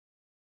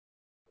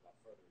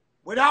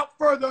without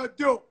further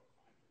ado,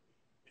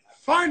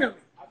 finally,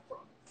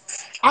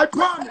 I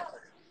promise,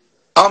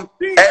 the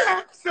Hey,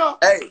 answer.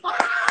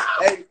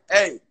 hey,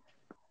 hey.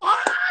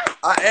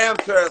 I am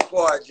Terror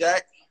Squad,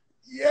 Jack.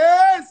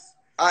 Yes.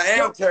 I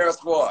am Terror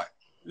Squad.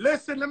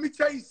 Listen, let me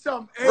tell you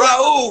something. Hey,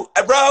 Raul,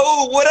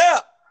 what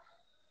up?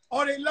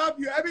 oh, they love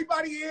you.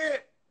 Everybody here.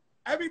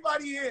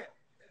 Everybody here.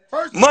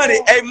 First of Money,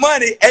 all, hey,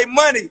 Money,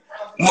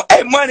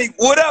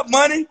 what up,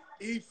 Money?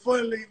 eat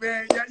fully,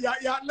 man.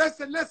 Yeah.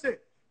 Listen.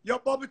 Yo,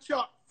 Bubba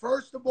Chuck,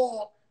 first of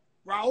all,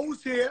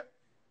 Raul's here.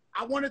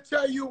 I want to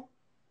tell you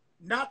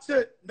not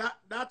to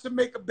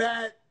make a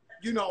bad,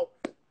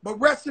 but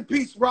rest in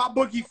peace, Rob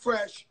Boogie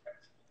Fresh.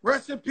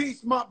 Rest in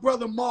peace, my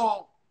brother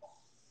Maul.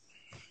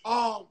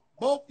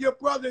 Both your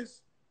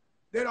brothers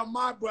that are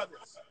my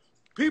brothers.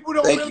 People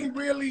don't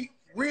really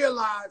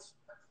realize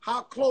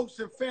how close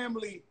and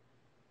family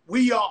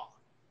we are.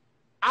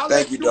 I'll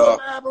let you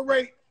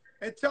elaborate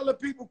and tell the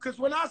people, because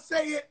when I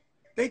say it,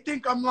 they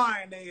think I'm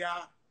lying. They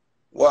are.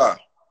 Why?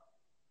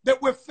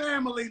 That we're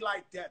family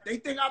like that. They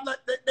think I'm not.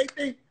 They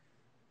think,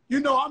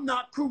 I'm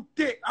not crew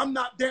thick. I'm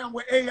not down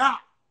with AI.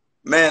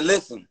 Man,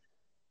 listen,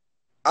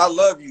 I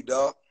love you,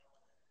 dog.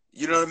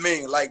 You know what I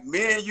mean? Like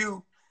me and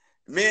you,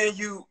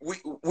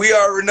 we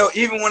already know.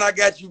 Even when I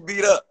got you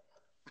beat up,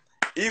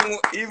 even.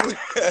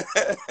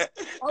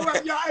 All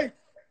right,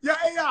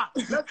 AI.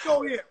 Let's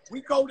go here.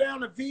 We go down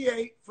to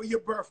VA for your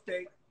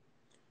birthday.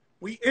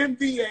 We in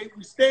VA.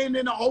 We staying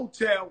in a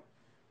hotel.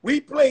 We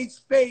played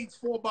spades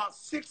for about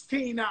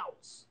 16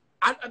 hours.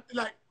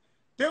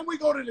 Then we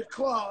go to the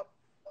club.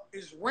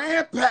 It's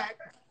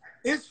ram-packed.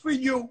 It's for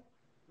you.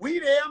 We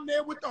there. I'm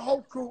there with the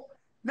whole crew.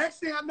 Next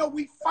thing I know,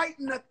 we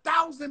fighting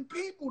 1,000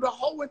 people, the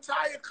whole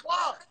entire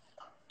club.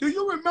 Do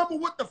you remember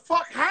what the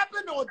fuck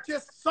happened, or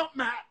just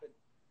something happened?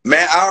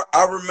 Man,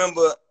 I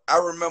remember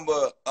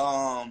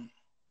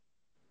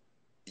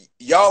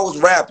y'all was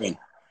rapping,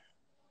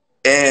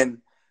 and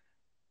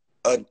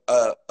a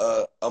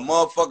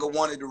motherfucker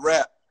wanted to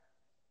rap,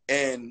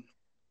 and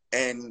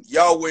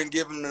y'all wouldn't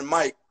give him the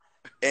mic,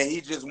 and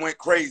he just went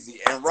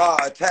crazy, and Raw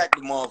attacked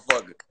the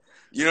motherfucker.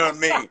 You know what I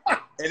mean?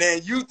 And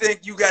then you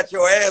think you got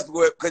your ass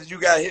whipped because you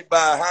got hit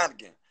by a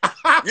Heineken.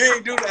 You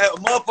ain't do that. A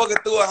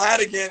motherfucker threw a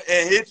Heineken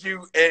and hit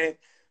you, and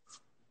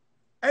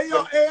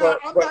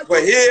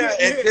but here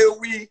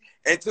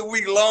until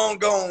we long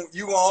gone,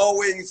 you gonna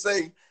always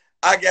say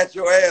I got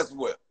your ass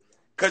whipped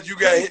because you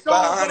got hit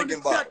by a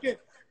Heineken bottle.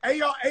 Hey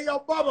yo,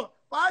 Bubba,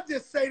 if I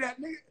just say that,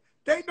 nigga,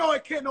 they know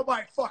it can't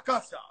nobody fuck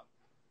us up.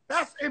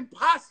 That's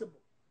impossible.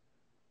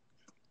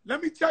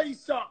 Let me tell you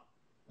something.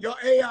 Yo,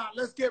 AI,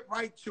 let's get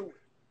right to it.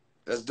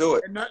 Let's do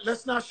it. And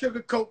let's not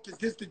sugarcoat this.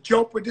 This the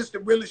joke, but this the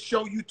realest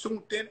show. You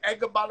tuned in.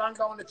 Edgar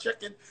Balanga on the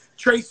check-in.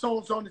 Trey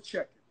Songz on the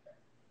check-in.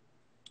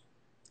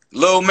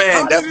 Little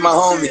man, that's my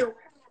homie.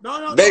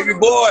 No, baby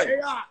boy.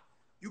 AI,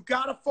 you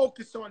gotta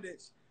focus on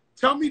this.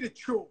 Tell me the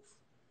truth.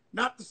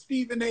 Not the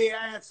Stephen A.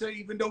 answer,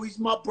 even though he's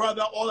my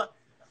brother. All that.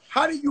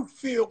 How do you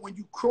feel when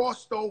you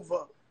crossed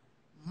over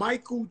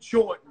Michael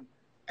Jordan,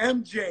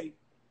 MJ,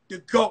 the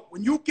GOAT?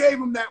 When you gave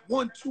him that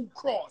 1-2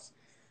 cross,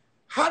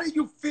 how do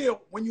you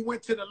feel when you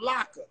went to the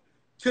locker,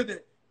 to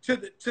the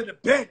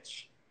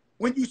bench,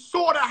 when you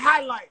saw the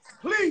highlights?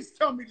 Please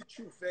tell me the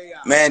truth,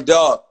 AI. Man,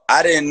 dog,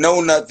 I didn't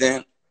know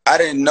nothing.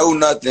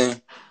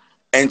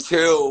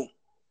 Until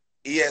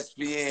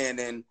ESPN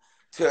and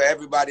till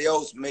everybody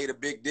else made a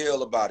big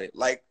deal about it.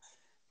 Like,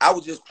 I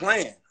was just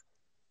playing.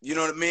 You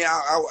know what I mean?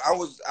 I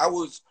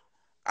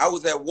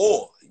was at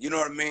war. You know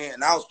what I mean?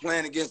 And I was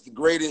playing against the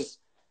greatest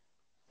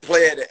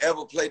player to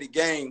ever play the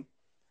game.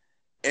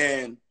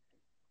 And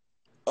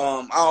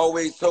I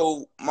always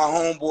told my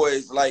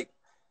homeboys, like,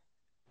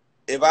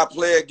 if I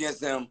play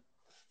against him,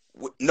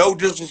 no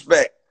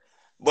disrespect,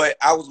 but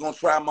I was gonna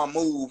try my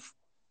move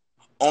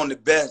on the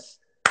best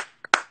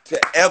to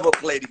ever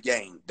play the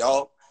game,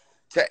 dog.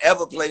 To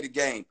ever play the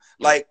game.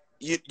 Like,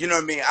 you know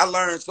what I mean? I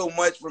learned so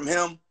much from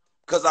him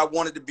because I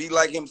wanted to be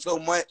like him so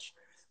much.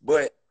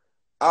 But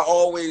I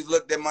always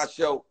looked at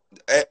myself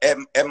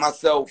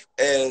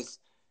as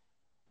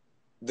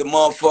the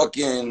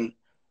motherfucking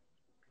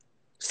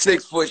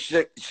 6-foot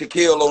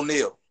Shaquille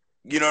O'Neal.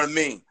 You know what I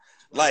mean?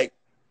 Like,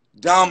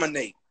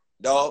 dominate,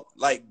 dog.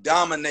 Like,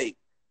 dominate.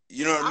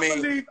 You know what I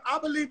mean? I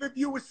believe if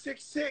you were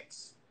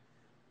 6'6",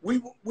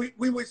 we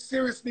would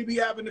seriously be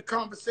having a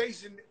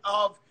conversation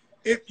of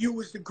if you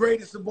was the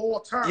greatest of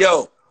all time.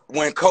 Yo,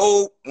 when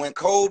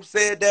Kobe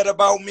said that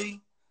about me,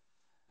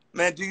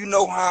 man, do you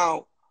know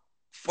how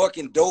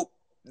fucking dope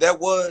that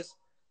was?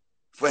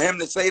 For him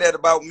to say that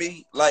about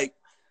me, like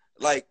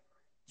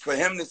for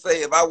him to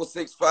say if I was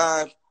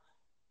 6'5",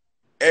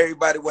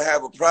 everybody would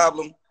have a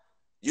problem.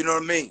 You know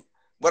what I mean?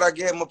 But I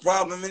gave him a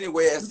problem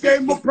anyway. You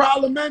gave him a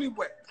problem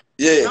anyway.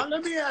 Yeah. Now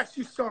let me ask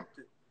you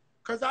something,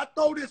 because I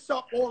throw this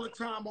up all the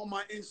time on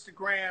my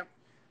Instagram.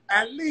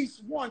 At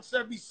least once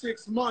every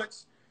 6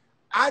 months,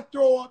 I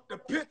throw up the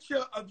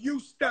picture of you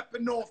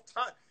stepping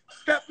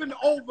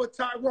over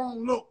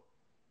Tyrone Lue.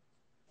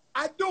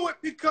 I do it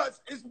because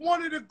it's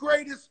one of the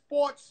greatest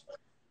sports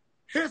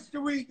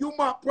history. You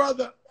my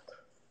brother.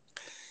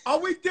 Are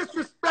we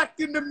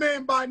disrespecting the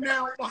man by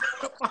now?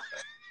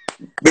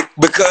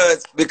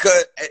 Because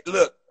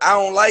look, I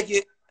don't like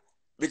it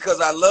because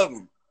I love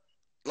him.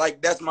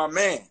 Like, that's my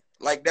man.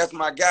 Like, that's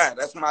my guy.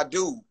 That's my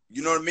dude.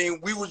 You know what I mean?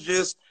 We was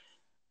just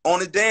on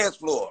the dance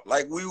floor.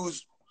 Like,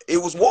 it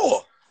was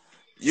war.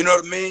 You know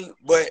what I mean?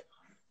 But,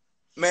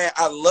 man,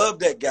 I love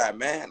that guy,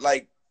 man.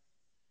 Like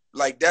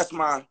that's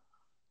my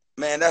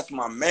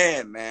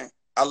man, man.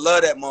 I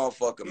love that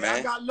motherfucker, yeah, man.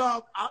 I got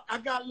love. I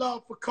got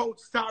love for Coach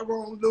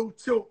Tyrone Lue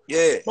too.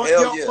 Yeah, but,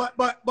 hell yeah.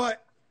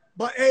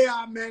 But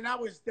AI, man,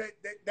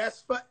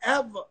 that's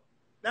forever.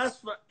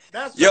 That's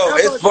Yo,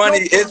 forever.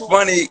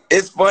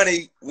 It's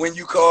funny when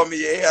you call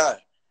me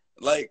AI.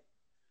 Like,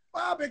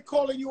 well, I've been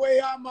calling you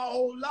AI my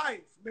whole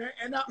life, man.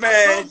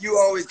 And you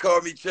always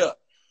call me Chuck.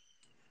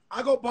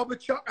 I go Bubba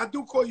Chuck. I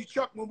do call you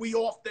Chuck when we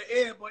off the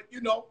air, but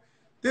you know,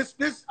 this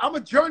I'm a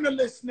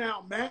journalist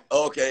now, man.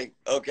 Okay,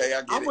 I get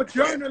it. I'm a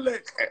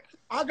journalist.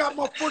 I got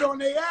my foot on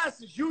their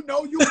asses. You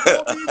know, you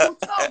call me, you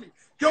tell me.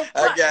 Yo,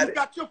 Crack, you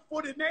got your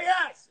foot in their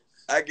asses.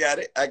 I got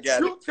it.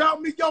 You tell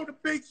me, yo, the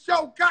Big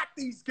Show got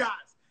these guys.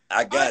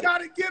 I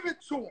gotta give it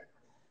to them.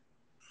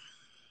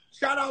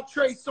 Shout out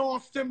Trey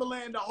Songz,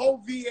 Timberland. The whole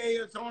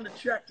VA is on the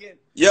check-in.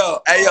 Yo,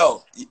 hey,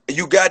 yo,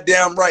 you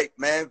goddamn right,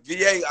 man.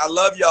 VA, I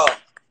love y'all.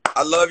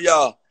 I love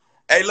y'all.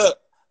 Hey, look,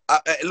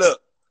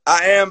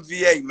 I am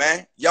VA,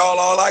 man. Y'all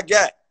all I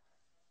got.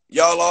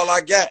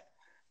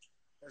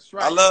 That's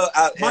right. I love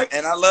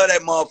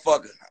that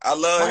motherfucker. I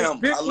love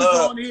him.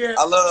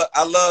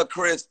 I love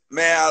Chris,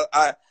 man.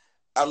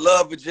 I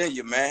love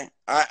Virginia, man.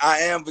 I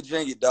am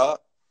Virginia, dog.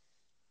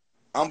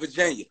 I'm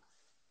Virginia.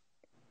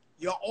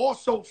 You're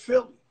also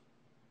Philly.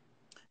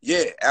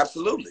 Yeah,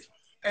 absolutely.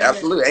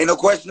 Absolutely. Ain't no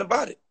question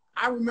about it.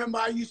 I remember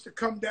I used to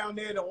come down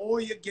there to all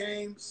your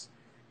games,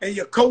 and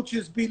your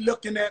coaches be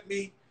looking at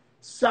me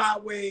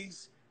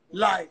sideways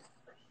like,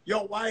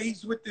 yo, why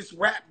he's with this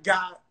rap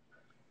guy?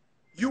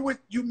 You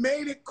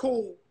made it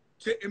cool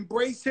to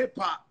embrace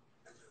hip-hop,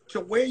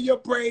 to wear your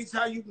braids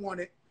how you want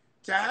it,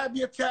 to have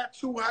your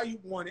tattoo how you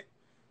want it,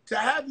 to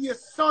have your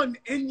son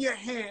in your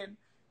hand,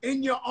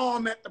 in your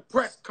arm at the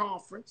press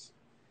conference.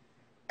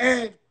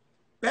 And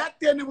back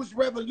then it was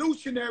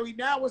revolutionary.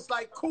 Now it's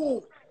like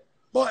cool.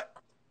 But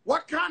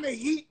what kind of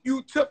heat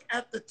you took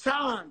at the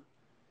time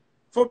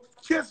for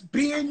just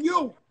being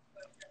you?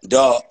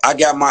 Dog, I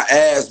got my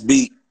ass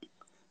beat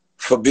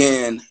for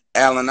being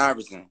Allen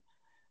Iverson.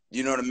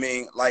 You know what I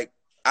mean? Like,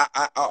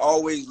 I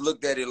always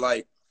looked at it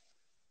like,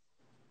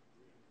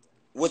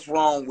 what's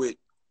wrong with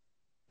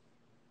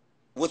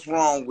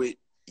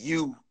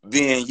you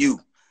being you?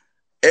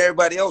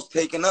 Everybody else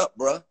taking up,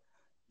 bruh.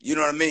 You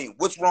know what I mean?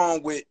 What's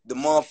wrong with the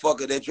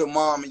motherfucker that your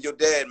mom and your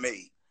dad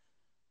made?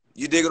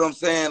 You dig what I'm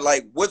saying?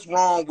 Like, what's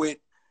wrong with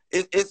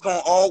it? It's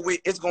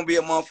gonna be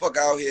a motherfucker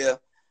out here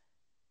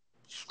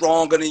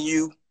stronger than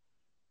you,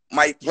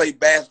 might play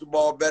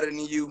basketball better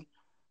than you.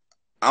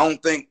 I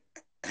don't think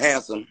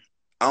handsome.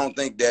 I don't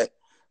think that.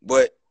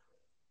 But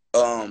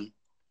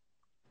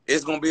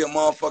it's gonna be a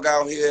motherfucker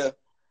out here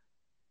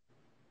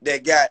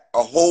that got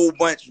a whole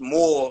bunch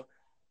more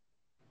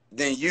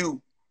than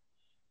you.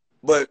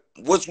 But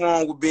what's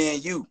wrong with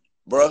being you,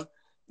 bruh?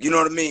 You know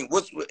what I mean?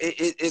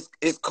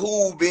 It's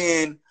cool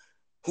being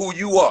who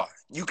you are.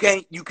 You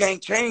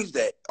can't change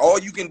that. All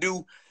you can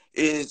do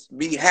is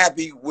be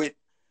happy with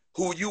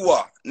who you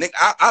are. Nick,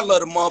 I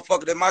love the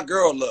motherfucker that my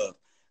girl love.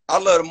 I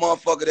love the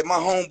motherfucker that my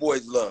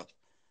homeboys love.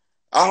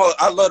 I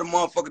love the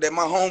motherfucker that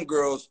my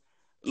homegirls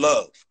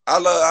love. I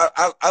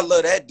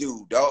love that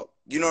dude, dog.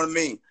 You know what I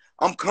mean?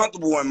 I'm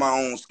comfortable in my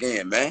own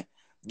skin, man.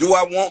 Do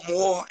I want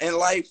more in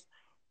life?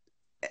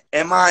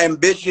 Am I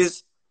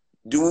ambitious?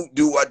 Do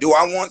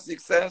I want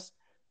success?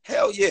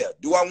 Hell yeah.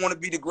 Do I want to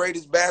be the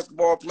greatest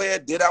basketball player?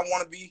 Did I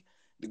want to be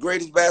the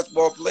greatest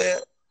basketball player?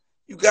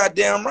 You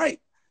goddamn right.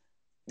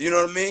 You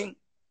know what I mean?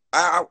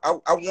 I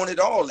wanted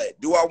all that.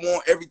 Do I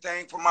want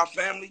everything for my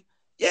family?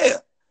 Yeah.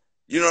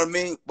 You know what I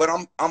mean? But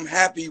I'm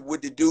happy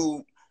with the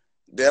dude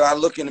that I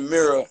look in the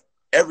mirror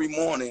every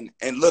morning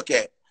and look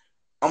at.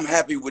 I'm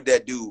happy with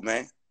that dude,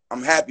 man.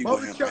 I'm happy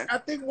with him, man. I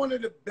think one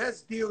of the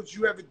best deals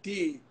you ever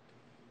did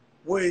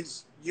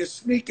was your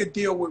sneaker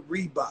deal with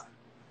Reebok.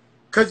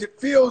 Because it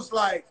feels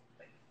like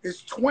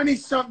it's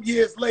 20-something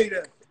years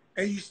later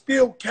and you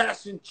still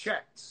cashing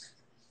checks.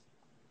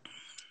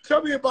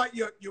 Tell me about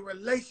your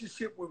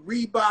relationship with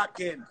Reebok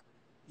and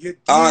your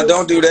deal.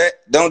 Don't do that.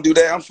 Don't do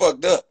that. I'm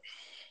fucked up.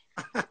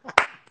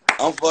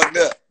 I'm fucked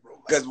up.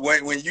 Because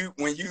when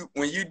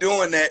you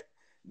doing that,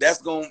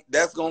 that's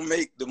gonna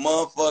make the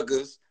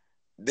motherfuckers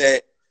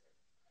that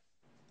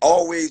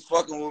always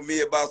fucking with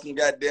me about some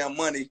goddamn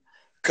money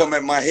come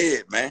at my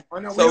head, man. Oh,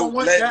 no, so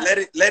let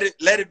it be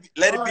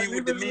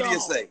what the media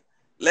say.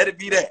 Let it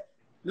be that.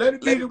 Let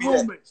it be the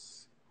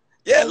rumors.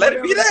 Yeah, let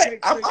it be that.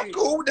 I'm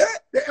cool with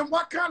that. And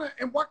what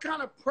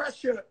kind of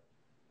pressure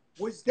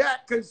was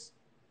that? Because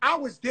I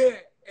was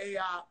there,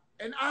 AI,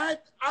 and I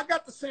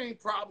got the same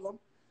problem.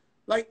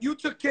 Like, you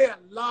took care of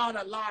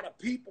a lot of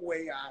people,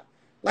 AI.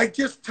 Like,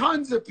 just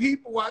tons of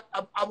people.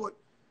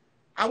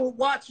 I would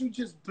watch you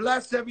just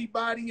bless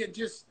everybody and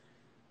just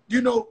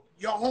you know,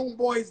 your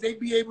homeboys, they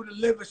be able to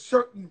live a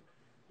certain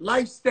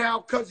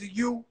lifestyle because of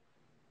you.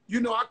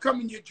 You know, I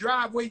come in your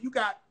driveway, you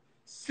got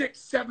 6,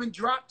 7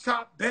 drop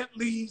top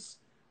Bentleys,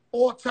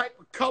 all type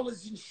of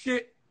colors and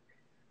shit.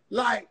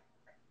 Like,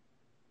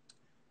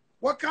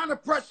 what kind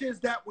of pressure is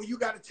that when you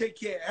got to take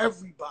care of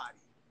everybody?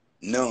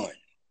 None.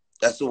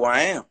 That's who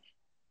I am.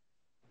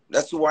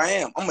 That's who I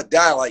am. I'm going to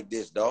die like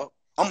this, dog.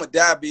 I'm going to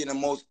die being the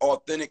most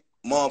authentic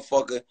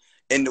motherfucker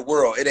in the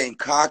world. It ain't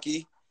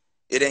cocky.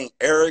 It ain't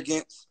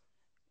arrogance.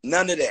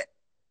 None of that.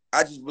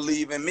 I just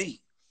believe in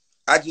me.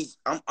 I'm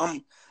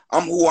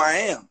who I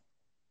am.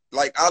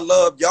 Like, I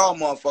love y'all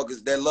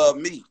motherfuckers that love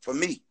me for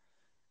me.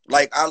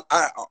 Like,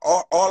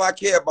 all I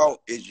care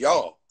about is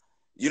y'all.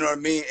 You know what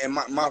I mean? And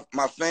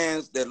my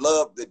fans that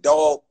love the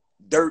dog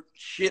dirt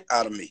shit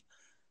out of me.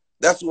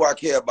 That's who I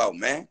care about,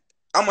 man.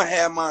 I'm gonna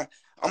have my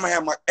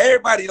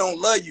everybody don't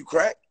love you,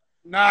 crack.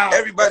 Nah.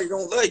 Everybody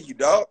don't love you,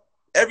 dog.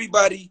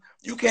 Everybody,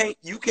 you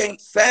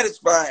can't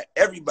satisfy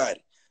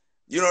everybody.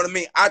 You know what I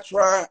mean? I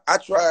try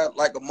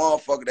like a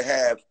motherfucker to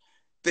have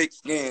thick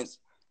skins,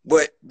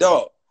 but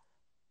dog,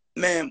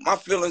 man, my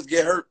feelings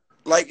get hurt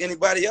like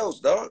anybody else,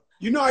 dog.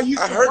 You know, I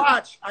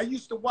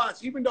used to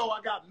watch, even though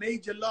I got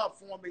major love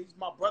for him, he's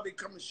my brother, he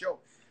come to show.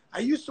 I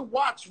used to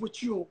watch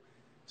with you,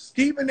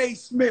 Stephen A.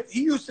 Smith.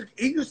 He used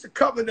to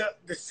cover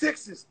the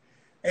Sixers,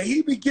 and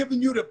he be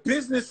giving you the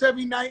business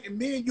every night, and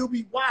me and you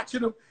be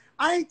watching him.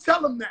 I ain't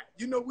tell him that.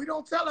 You know, we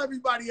don't tell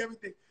everybody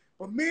everything.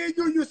 But me and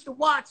you used to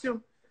watch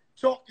him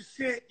talk the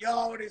shit,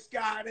 yo, this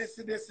guy, this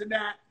and this and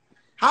that.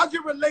 How's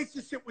your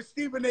relationship with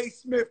Stephen A.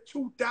 Smith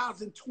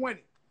 2020?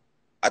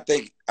 I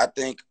think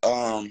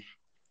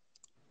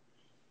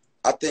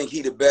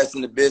he the best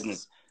in the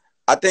business.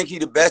 I think he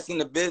the best in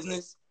the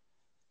business.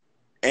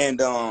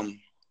 And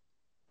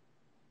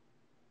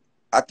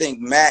I think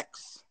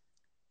Max,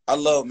 I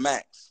love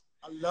Max.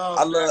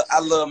 I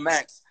love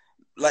Max.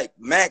 Like,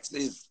 Max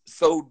is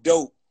so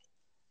dope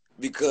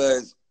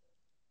because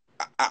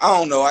I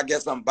don't know, I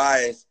guess I'm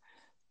biased,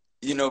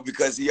 you know,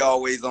 because he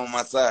always on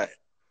my side.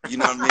 You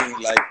know what I mean?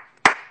 Like,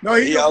 no,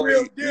 he always,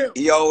 real deal.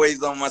 He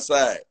always on my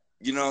side.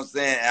 You know what I'm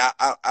saying?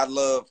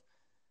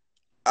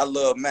 I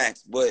love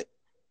Max, but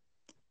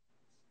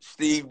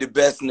Steve the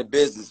best in the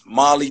business.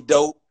 Molly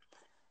dope.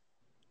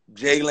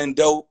 Jalen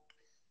dope.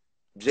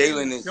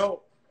 Jalen is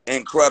dope.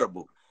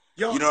 Incredible.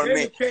 Yo, you know what I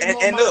mean?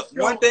 And look,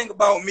 one thing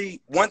about me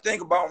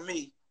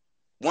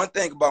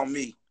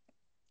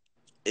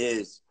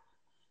is,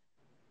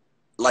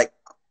 like,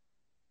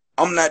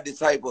 I'm not the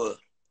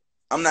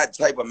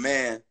type of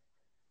man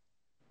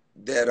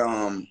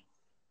that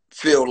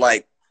feel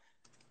like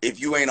if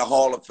you ain't a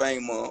Hall of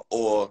Famer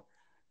or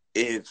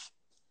if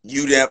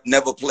you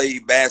never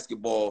played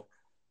basketball,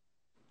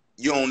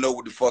 you don't know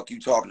what the fuck you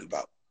talking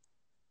about.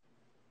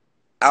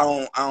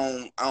 I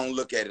don't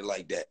look at it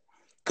like that.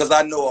 Cause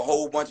I know a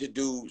whole bunch of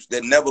dudes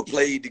that never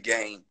played the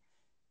game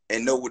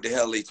and know what the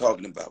hell they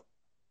talking about.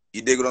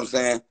 You dig what I'm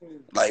saying?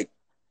 Like,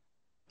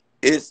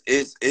 it's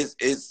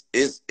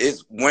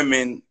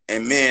women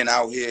and men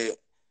out here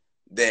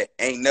that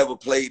ain't never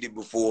played it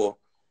before,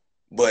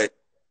 but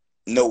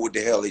know what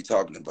the hell they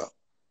talking about.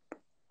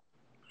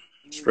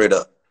 Straight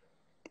up.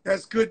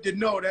 That's good to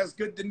know. That's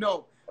good to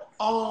know.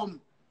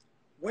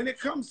 When it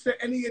comes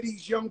to any of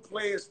these young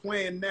players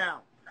playing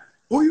now,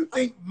 who you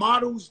think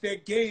models their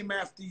game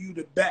after you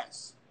the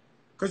best?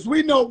 Because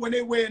we know when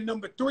they wear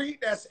number 3,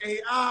 that's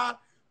AI.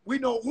 We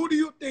know, who do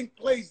you think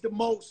plays the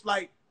most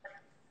like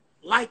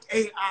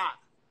AI?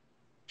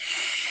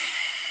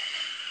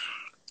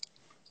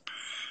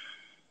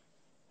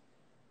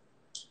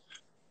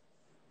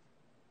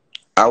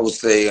 I would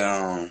say,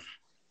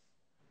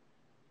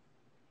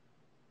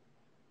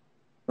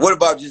 what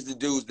about just the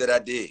dudes that I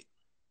did?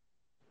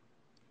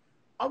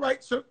 All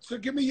right, so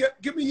give me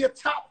your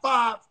top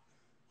 5.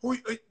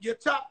 Your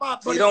top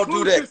 5? See, don't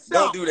do that.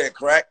 Yourself. Don't do that,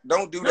 crack.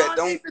 Don't do that.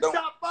 Don't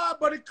top 5,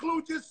 but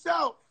include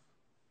yourself.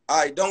 All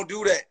right, don't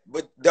do that.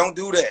 But don't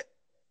do that.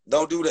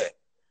 Don't do that.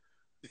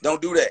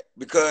 Don't do that,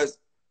 because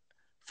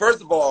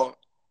first of all,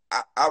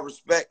 I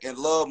respect and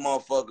love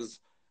motherfuckers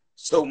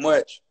so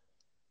much.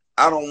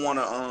 I don't want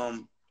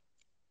to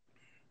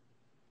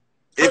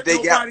if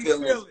they got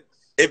feelings.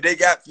 If they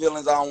got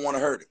feelings, I don't want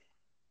to hurt it.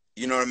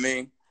 You know what I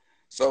mean?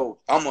 So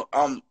I'm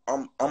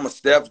a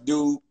Steph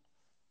dude.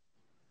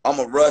 I'm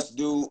a Russ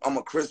dude. I'm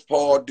a Chris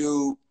Paul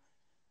dude.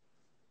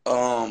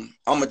 I'm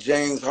a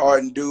James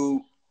Harden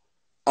dude.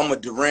 I'm a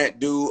Durant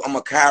dude. I'm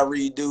a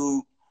Kyrie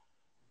dude.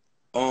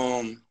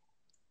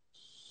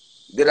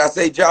 Did I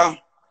say Ja?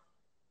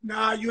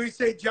 Nah, you ain't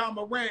say Ja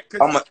Morant.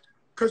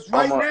 Cause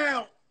right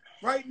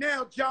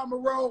now, Ja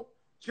Morant,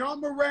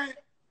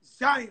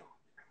 Zion.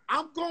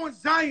 I'm going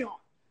Zion.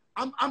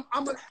 I'm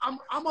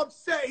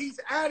upset. He's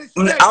out of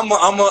shape.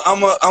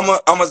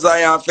 I'm a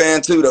Zion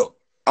fan too, though.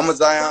 I'm a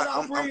Zion.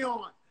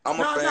 I'm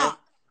a fan. Nah.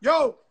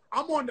 Yo,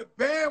 I'm on the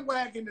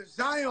bandwagon of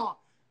Zion.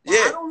 But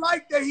yeah. I don't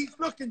like that he's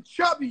looking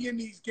chubby in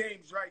these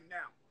games right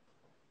now.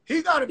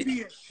 He got to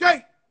be in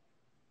shape.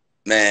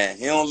 Man,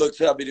 he don't look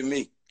chubby to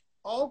me.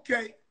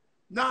 Okay.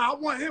 Nah, I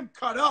want him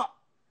cut up.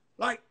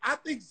 Like, I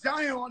think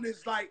Zion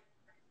is like,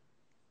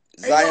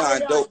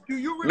 Zion hey, dope. do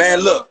you remember? Man,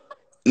 look,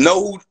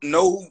 know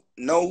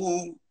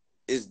who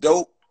is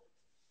dope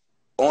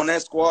on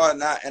that squad,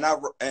 and I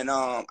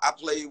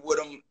played with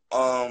him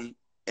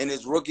in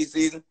his rookie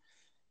season.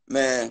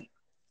 Man,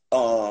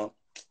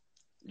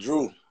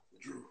 Drew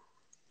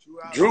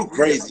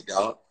crazy,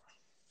 dog.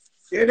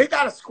 Yeah, they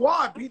got a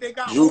squad, B. They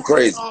got Drew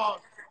crazy.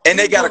 And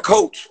they got a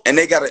coach. And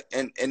they got a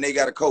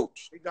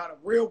coach. They got a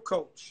real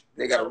coach.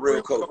 They got a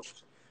real coach.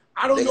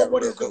 I don't know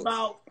what it's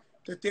about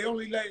that they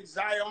only let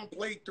Zion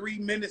play 3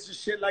 minutes and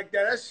shit like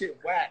that. That shit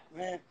whack,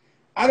 man.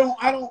 I don't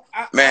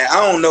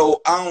know.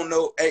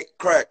 Hey,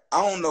 Crack,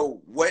 I don't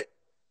know what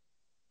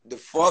the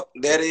fuck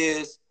that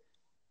is.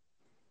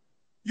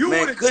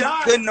 Man,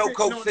 couldn't no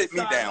coach sit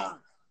me down.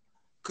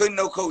 Couldn't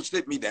no coach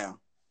sit me down.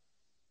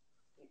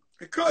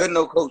 Couldn't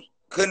no coach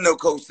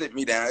sit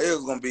me down. It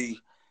was gonna be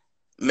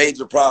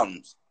major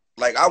problems.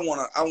 Like I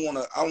wanna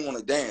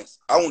dance.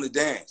 I wanna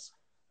dance.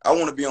 I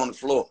wanna be on the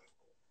floor.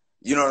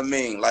 You know what I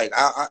mean? Like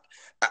I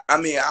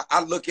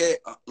look at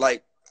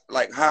like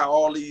how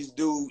all these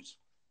dudes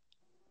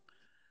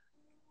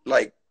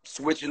like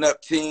switching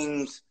up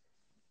teams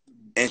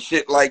and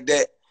shit like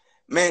that.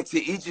 Man,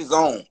 to each his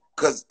own.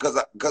 Cause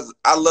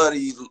I love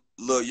these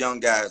little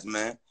young guys,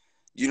 man.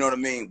 You know what I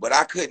mean? But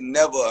I could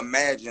never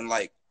imagine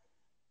like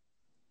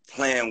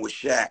playing with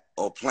Shaq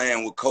or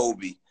playing with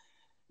Kobe.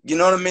 You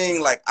know what I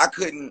mean? Like I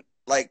couldn't,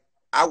 like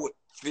I would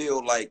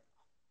feel like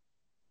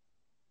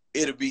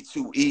it'd be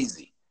too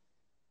easy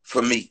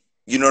for me.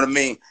 You know what I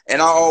mean? And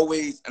I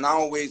always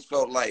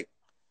felt like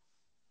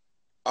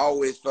I'm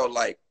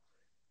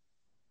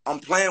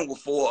playing with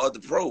 4 other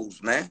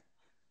pros, man.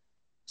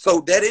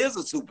 So that is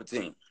a super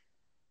team.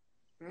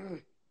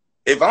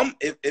 If I'm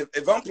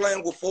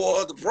playing with 4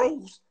 other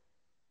pros.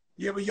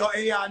 Yeah, but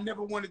I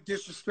never want to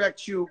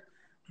disrespect you,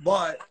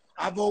 but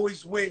I've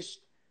always wished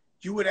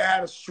you would have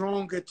had a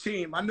stronger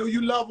team. I know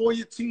you love all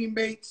your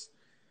teammates,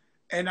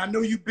 and I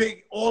know you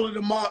big all of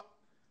them up,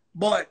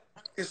 but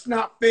it's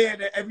not fair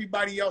that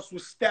everybody else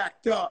was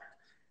stacked up,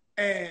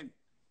 and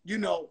you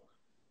know,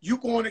 you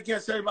going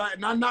against everybody.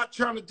 And I'm not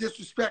trying to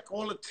disrespect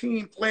all the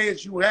team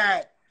players you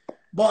had,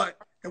 but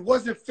it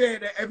wasn't fair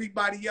that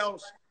everybody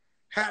else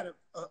had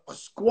a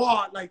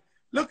squad. Like,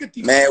 look at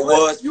these. Man, it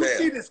was you fair.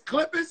 see this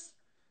Clippers?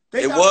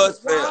 It was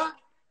fair.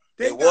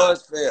 It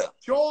was fair.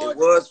 George, it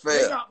was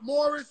fair. They got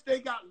Morris.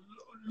 They got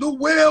Lou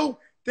Will.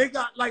 They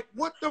got, like,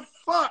 what the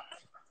fuck?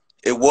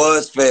 It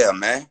was fair,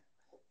 man.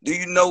 Do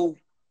you know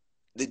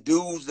the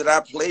dudes that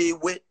I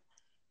played with?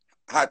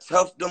 How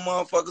tough them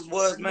motherfuckers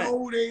was, man. I know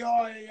who they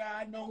are. Yeah,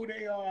 I know who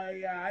they are.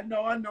 Yeah, I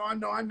know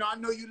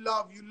you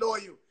love, you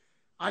loyal.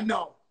 I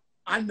know.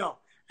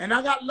 And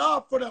I got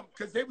love for them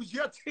because they was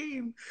your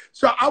team.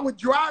 So I would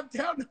drive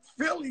down to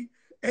Philly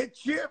and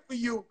cheer for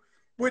you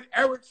with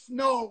Eric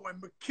Snow and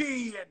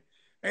McKee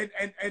and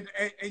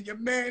your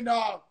man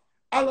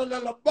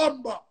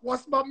Alalabamba.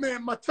 What's my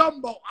man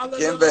Matumbo?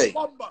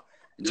 Alalabamba.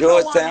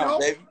 Georgetown,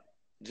 baby.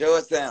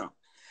 Georgetown.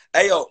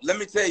 Hey yo, let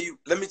me tell you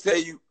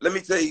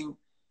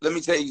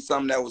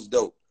something that was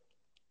dope.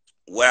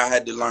 Where I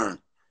had to learn.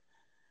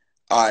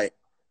 All right.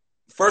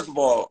 First of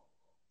all,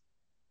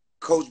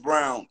 Coach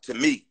Brown, to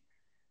me,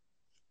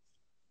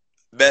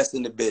 best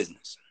in the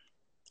business.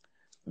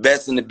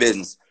 Best in the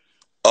business.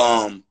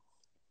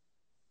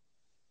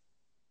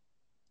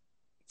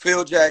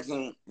 Phil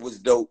Jackson was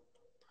dope.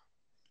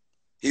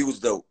 He was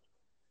dope.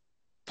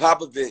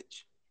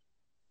 Popovich,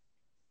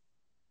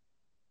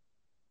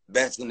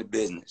 best in the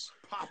business.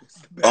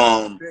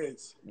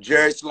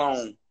 Jerry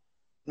Sloan,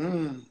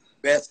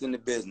 best in the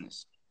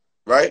business.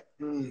 Right?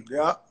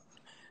 Yeah.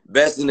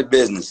 Best in the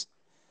business.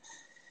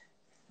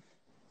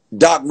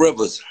 Doc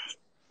Rivers,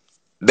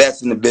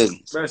 best in the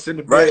business. Best in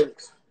the right?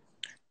 business.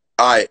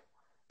 All right.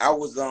 I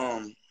was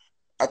I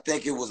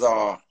think it was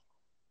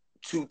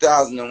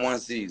 2001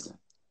 season.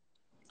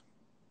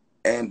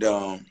 And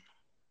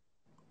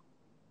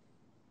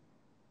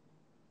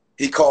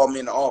he called me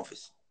in the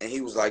office and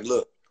he was like,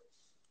 look,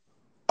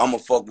 I'm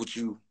gonna fuck with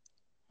you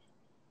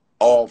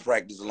all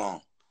practice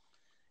long.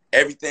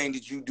 Everything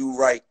that you do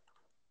right,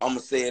 I'm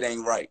gonna say it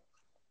ain't right.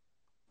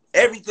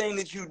 Everything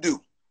that you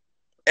do,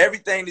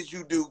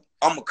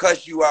 I'm gonna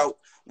cuss you out.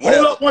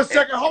 Whatever. Hold up 1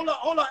 second. Hold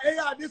on.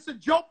 AI, this is a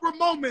Jopra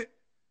moment.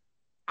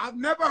 I've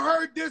never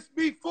heard this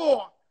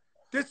before.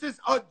 This is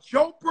a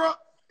Jopra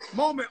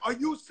moment. Are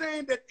you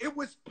saying that it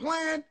was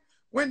planned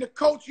when the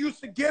coach used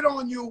to get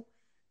on you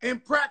in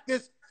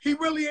practice? He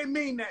really ain't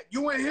mean that.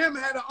 You and him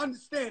had an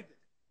understanding.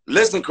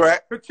 Listen,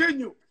 Crack.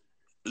 Continue.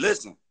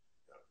 Listen.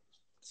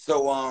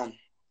 So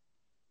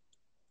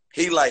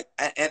he like,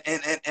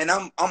 and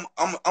I'm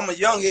a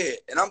young head,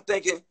 and I'm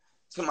thinking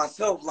to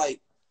myself like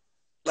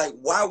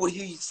why would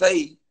he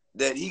say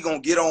that he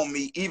gonna get on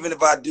me even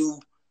if I do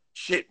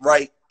shit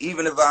right,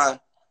 even if I,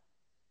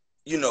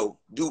 do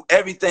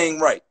everything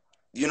right?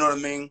 You know what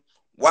I mean?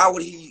 Why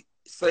would he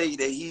say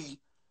that he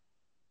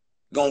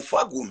gonna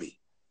fuck with me?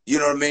 You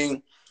know what I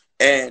mean?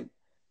 And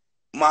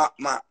my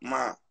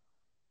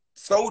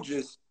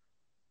soldiers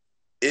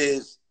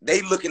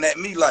they looking at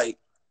me like,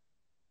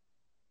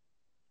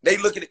 They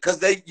look at it because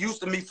they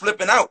used to me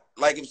flipping out.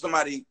 Like if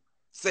somebody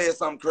said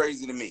something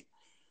crazy to me.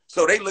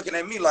 So they looking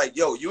at me like,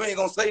 yo, you ain't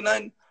gonna say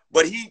nothing.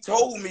 But he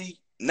told me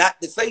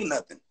not to say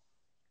nothing,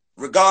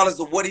 regardless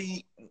of what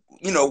he,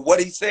 you know, what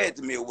he said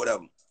to me or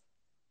whatever.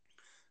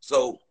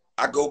 So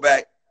I go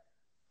back.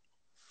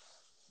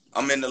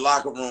 I'm in the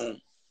locker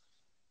room.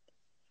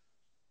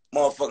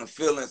 Motherfucking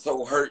feeling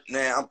so hurt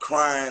now. I'm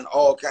crying,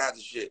 all kinds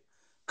of shit.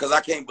 Because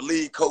I can't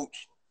believe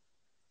Coach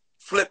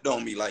flipped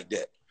on me like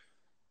that.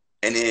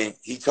 And then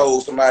he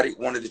told somebody,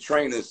 one of the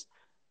trainers,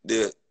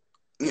 to,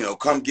 you know,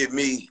 come get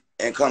me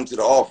and come to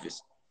the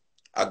office.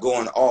 I go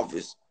in the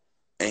office,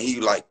 and he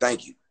like,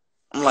 thank you.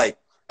 I'm like,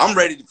 I'm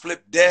ready to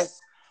flip desks,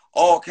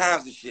 all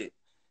kinds of shit.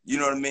 You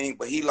know what I mean?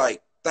 But he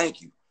like,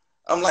 thank you.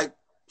 I'm like,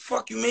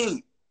 fuck you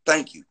mean,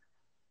 thank you.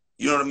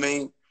 You know what I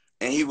mean?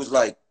 And he was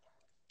like,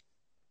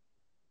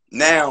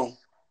 now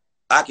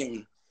I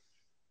can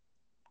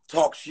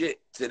talk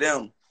shit to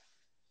them,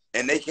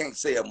 and they can't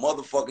say a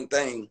motherfucking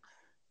thing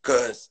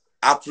because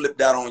I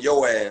flipped out on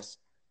your ass,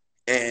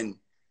 and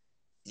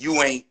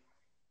you ain't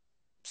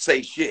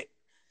say shit.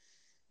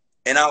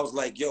 And I was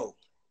like, yo,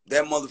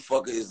 that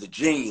motherfucker is a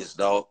genius,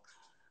 dog.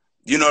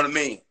 You know what I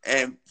mean?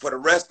 And for the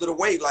rest of the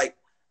way, like,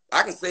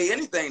 I can say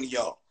anything to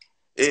y'all.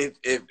 If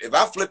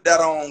I flipped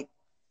out on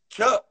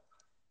Chuck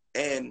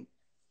and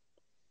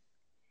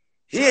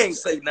he ain't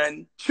say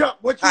nothing, Chuck,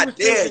 what you how was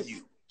dare thinking,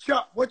 you?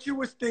 Chuck, what you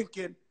was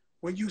thinking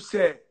when you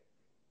said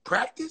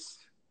practice?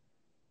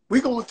 We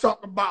gonna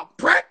talk about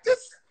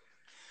practice?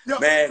 Yo,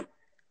 Man,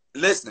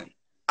 listen,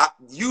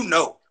 you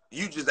know,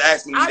 you just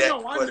asking me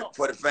that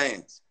for the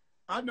fans.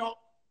 I know.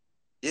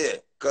 Yeah,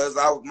 because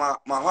my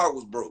heart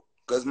was broke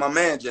because my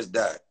man just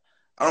died.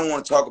 I don't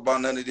want to talk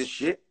about none of this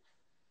shit.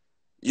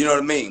 You know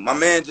what I mean? My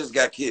man just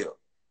got killed.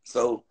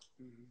 So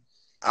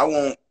I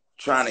won't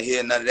trying to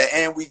hear none of that.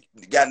 And we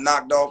got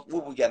knocked off.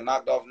 We got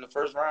knocked off in the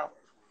first round.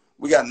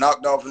 We got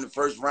knocked off in the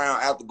first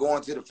round after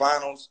going to the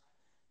finals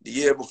the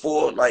year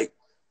before. Like,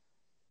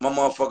 my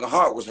motherfucking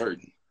heart was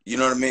hurting. You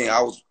know what I mean?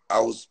 I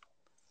was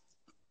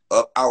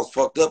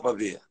fucked up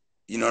here.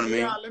 You know what I mean?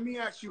 Yeah, let me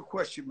ask you a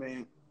question,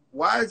 man.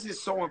 Why is it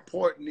so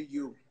important to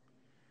you?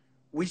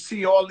 We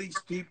see all these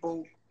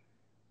people,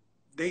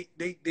 they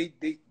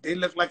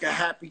look like a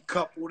happy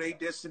couple, they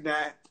this and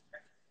that.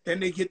 Then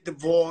they get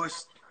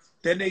divorced.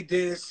 Then they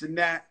this and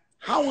that.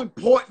 How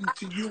important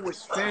to you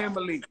is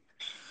family?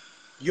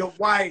 Your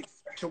wife,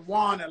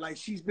 Tawana, like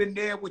she's been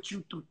there with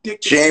you through thick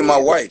and thin. She ain't my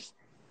wife.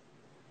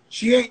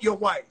 She ain't your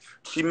wife.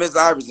 She Miss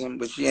Iverson,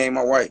 but she ain't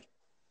my wife.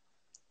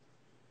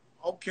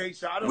 Okay,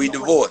 so I don't know. We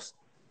divorced.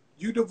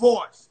 You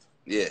divorced.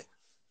 Yeah.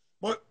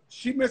 But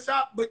she missed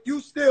out, but you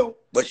still.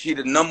 But she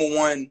the number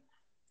one,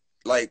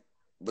 like,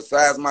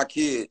 besides my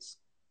kids,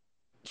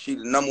 she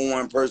the number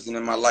one person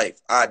in my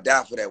life. I'd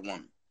die for that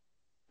woman.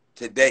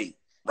 Today,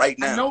 right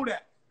now. I know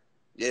that.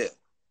 Yeah.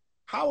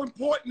 How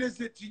important is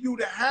it to you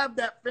to have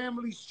that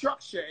family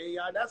structure,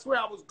 AI? That's where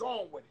I was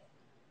going with it.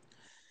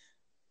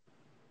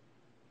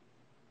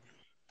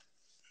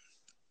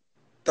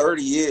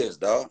 30 years,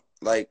 dog.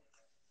 Like,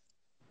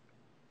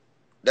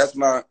 that's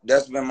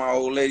been my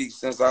old lady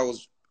since I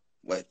was,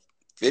 what,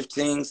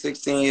 15,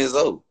 16 years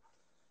old.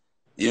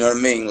 You know what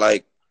I mean?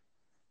 Like,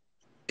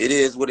 it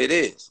is what it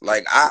is.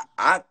 Like,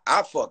 I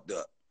fucked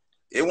up.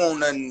 It won't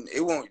nothing,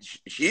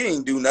 she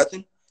didn't do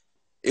nothing.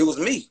 It was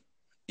me.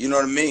 You know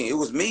what I mean? It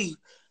was me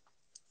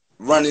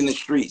running the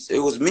streets. It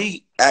was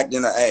me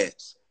acting her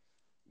ass.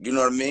 You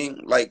know what I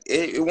mean? Like,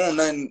 it won't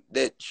nothing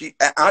that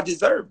I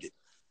deserved it.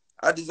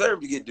 I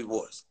deserved to get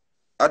divorced.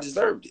 I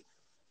deserved it.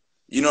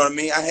 You know what I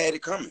mean? I had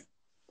it coming.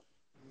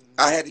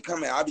 I had it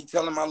coming. I be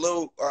telling my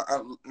little,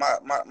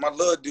 my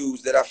little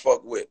dudes that I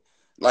fuck with,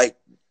 like,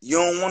 you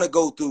don't want to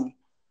go through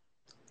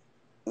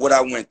what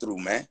I went through,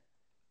 man.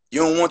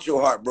 You don't want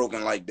your heart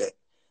broken like that.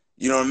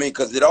 You know what I mean?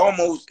 Because it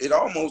almost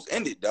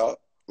ended, dog.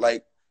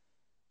 Like,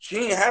 she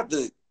ain't have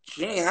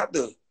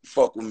to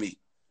fuck with me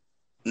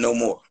no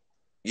more.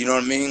 You know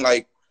what I mean?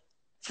 Like,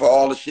 for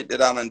all the shit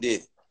that I done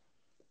did.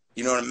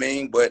 You know what I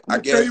mean? But I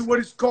guess. Tell you what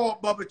it's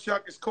called, Bubba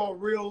Chuck. It's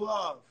called real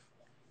love.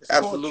 It's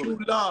absolutely called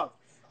true love.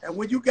 And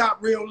when you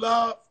got real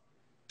love,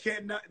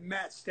 can't nothing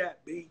match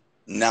that, B.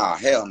 Nah,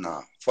 hell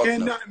nah. Fuck can't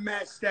no. nothing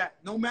match that.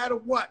 No matter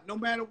what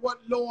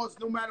laws,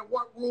 no matter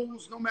what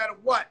rules, no matter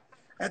what.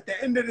 At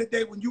the end of the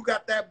day, when you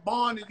got that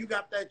bond and you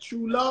got that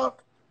true love,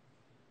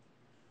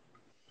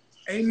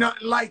 ain't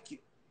nothing like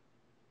it.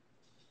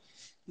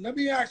 Let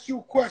me ask you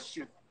a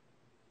question.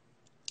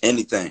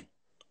 Anything.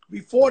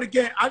 Before the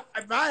game,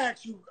 if I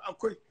ask you a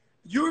question,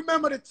 you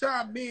remember the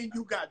time me and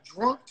you got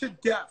drunk to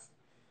death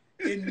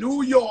in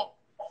New York,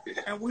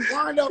 and we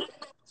wind up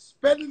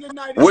spending the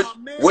night in my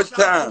man's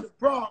house in the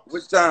Bronx?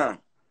 Which time?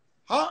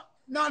 Huh?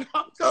 No,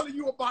 I'm telling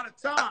you about a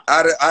time.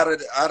 Out of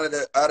the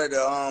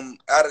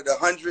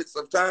hundreds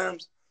of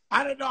times?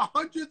 Out of the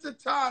hundreds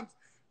of times,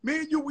 me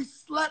and you, we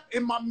slept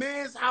in my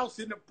man's house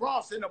in the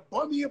Bronx in a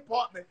bummy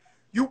apartment.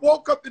 You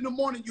woke up in the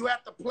morning, you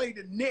have to play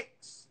the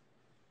Knicks.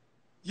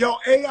 Yo,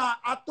 AI,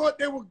 I thought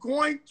they were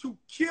going to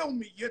kill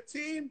me. Your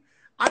team,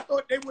 I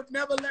thought they would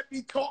never let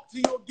me talk to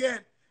you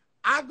again.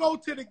 I go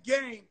to the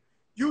game.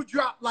 You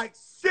dropped like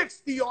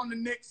 60 on the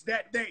Knicks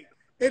that day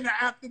in the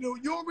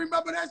afternoon. You don't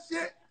remember that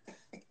shit?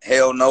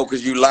 Hell no,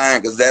 because you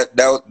lying. Because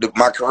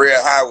my career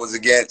high was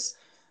against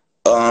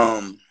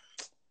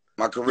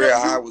my career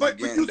high was but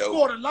against. But you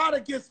scored a lot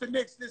against the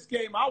Knicks this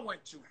game I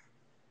went to.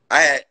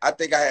 I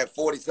think I had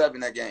 47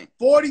 that game.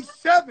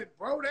 47,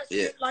 bro. That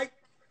shit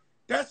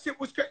that shit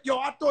was crazy. Yo,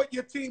 I thought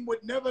your team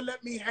would never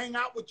let me hang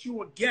out with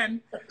you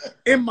again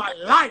in my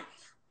life.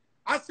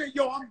 I said,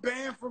 yo, I'm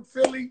banned from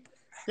Philly.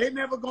 They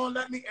never gonna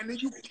let me. And then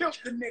you killed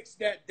the Knicks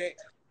that day.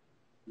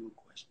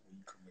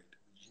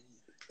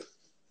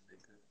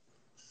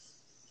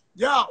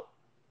 Yo.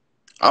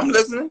 I'm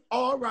listening.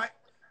 All right.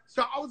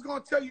 So I was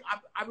gonna tell you,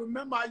 I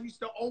remember I used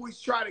to always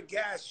try to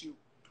gas you.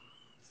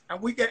 And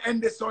we can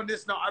end this on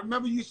this now. I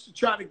remember you used to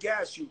try to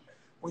gas you.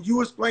 When you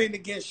was playing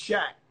against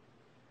Shaq,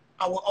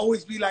 I would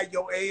always be like,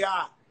 yo,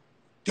 AI,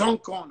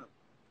 dunk on him.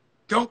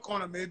 Dunk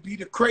on him. It'd be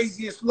the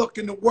craziest look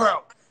in the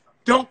world.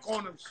 Dunk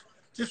on him.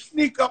 Just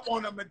sneak up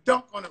on him and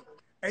dunk on him.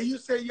 And you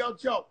say, yo,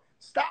 Joe,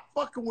 stop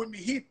fucking with me.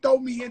 He'd throw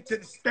me into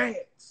the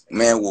stands.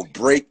 Man, will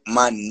break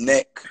my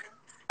neck.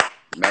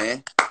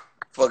 Man,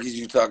 fuck is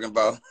you talking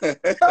about?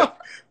 Yo,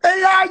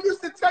 AI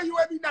used to tell you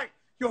every night,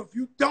 yo, if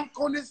you dunk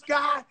on this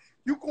guy,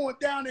 you going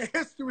down in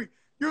history.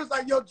 You was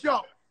like, yo,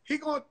 Joe, he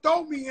gonna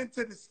throw me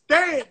into the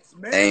stands,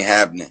 man. Ain't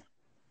happening.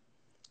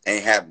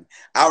 Ain't happening.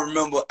 I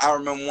remember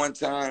one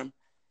time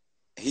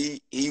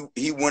he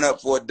went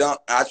up for a dunk.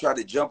 I tried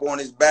to jump on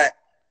his back,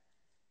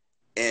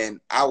 and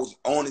I was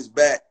on his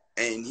back,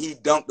 and he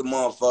dunked the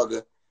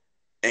motherfucker.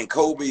 And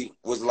Kobe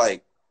was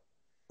like,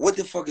 "What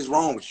the fuck is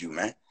wrong with you,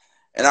 man?"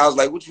 And I was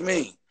like, "What you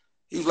mean?"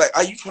 He was like,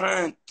 "Are you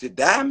trying to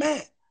die,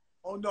 man?"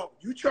 Oh no,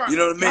 you trying? You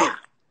know what to I mean? die.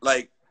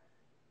 Like,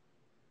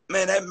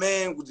 man, that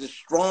man was the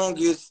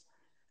strongest.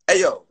 Hey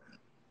yo,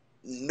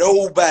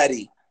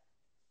 nobody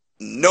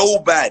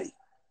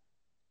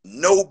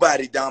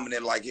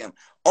dominant like him.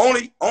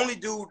 Only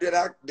dude that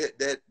I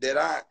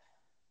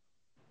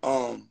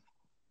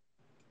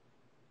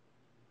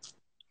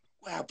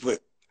where I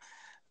put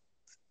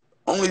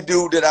only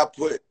dude that I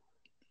put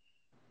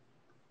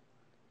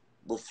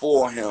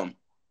before him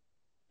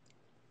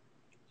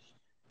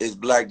is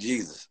Black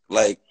Jesus.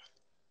 Like,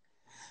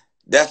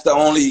 that's the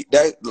only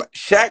that like,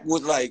 Shaq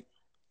was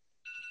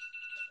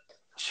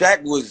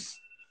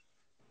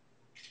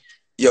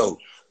yo,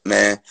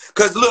 man.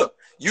 Cause look,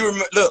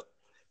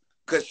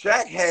 cause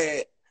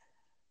Shaq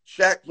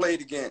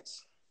played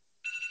against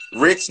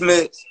Rick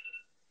Smith,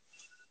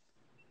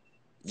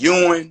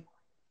 Ewing,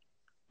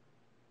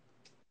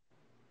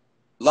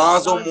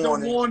 Lonzo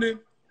Mourning,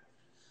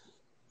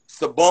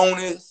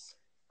 Sabonis,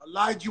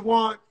 Elijah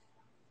Wan,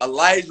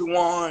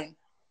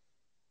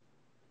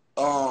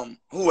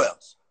 who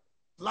else?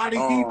 Lottie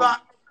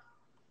Divac.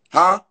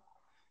 Huh?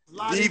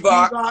 Lottie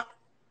Divac.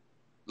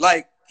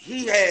 Like,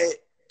 he had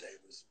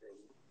Davis,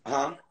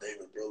 huh?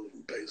 Davis brothers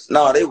and Pacers.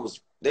 No,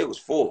 they was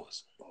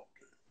fours.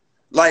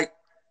 Like,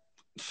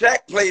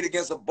 Shaq played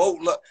against a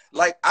boatload.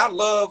 Like, I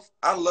love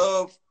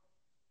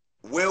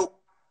Wilt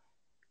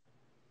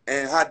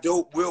and how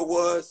dope Wilt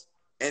was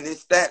and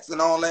his stats and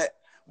all that.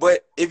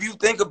 But if you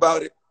think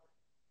about it,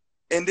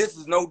 and this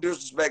is no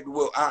disrespect to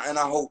Wilt, I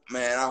hope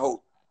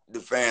the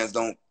fans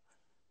don't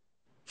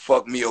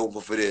fuck me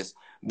over for this,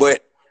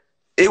 but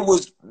it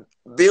was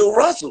Bill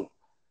Russell.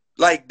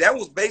 Like, that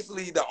was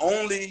basically the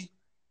only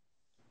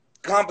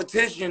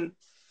competition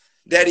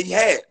that he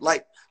had.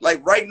 Like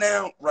right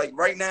now,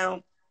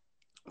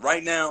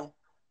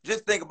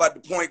 just think about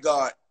the point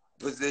guard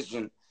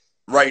position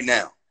right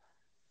now.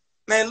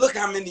 Man, look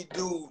how many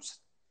dudes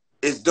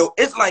is dope.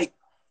 It's like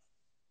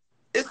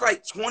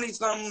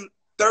 20-something,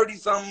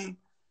 30-something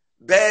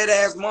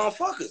badass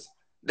motherfuckers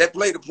that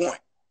play the point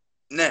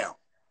now.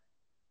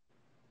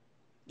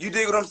 You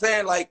dig what I'm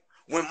saying? Like,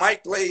 when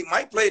Mike played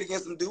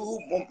against some dude who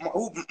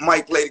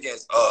Mike played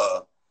against.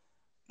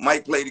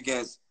 Mike played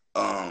against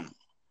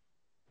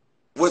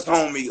what's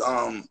homie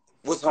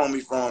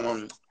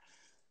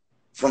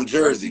from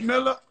Jersey? Reggie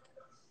Miller.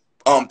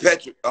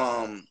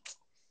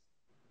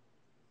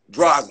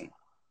 Drazen,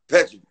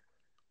 Petrick,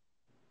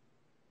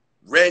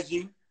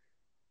 Reggie.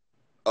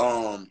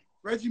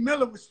 Reggie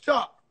Miller was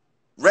tough.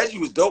 Reggie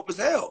was dope as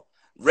hell.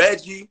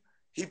 Reggie,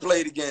 he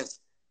played against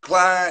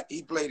Clyde.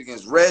 He played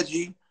against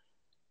Reggie.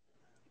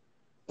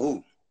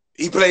 Ooh,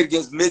 he played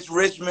against Mitch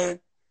Richmond.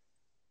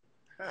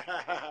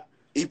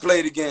 He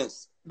played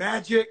against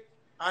Magic,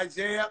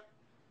 Isaiah.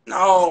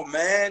 No,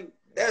 man,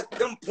 that's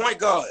them point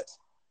guards.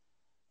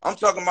 I'm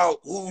talking about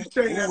who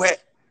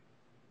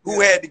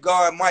had to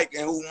guard Mike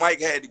and who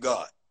Mike had to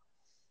guard.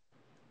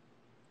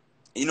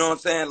 You know what I'm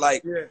saying?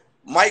 Like, yeah.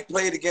 Mike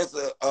played against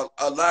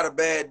a lot of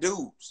bad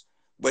dudes,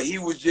 but he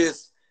was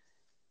just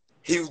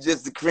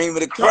the cream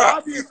of the crop. So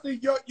obviously,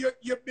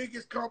 your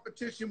biggest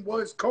competition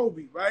was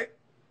Kobe, right?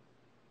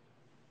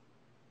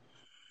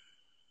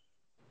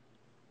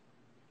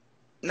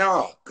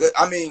 No,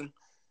 I mean,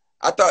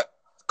 I thought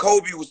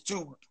Kobe was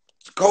too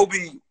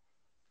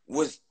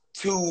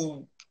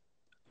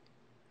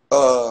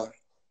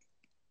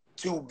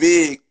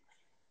big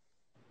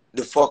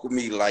to fuck with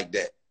me like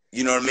that.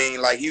 You know what I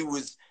mean? Like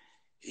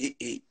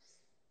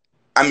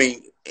I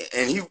mean,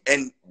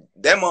 and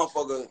that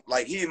motherfucker,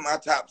 like he in my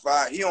top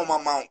 5. He on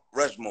my Mount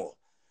Rushmore.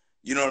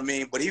 You know what I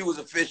mean? But he was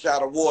a fish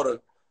out of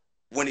water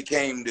when it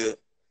came to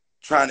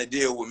trying to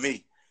deal with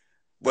me.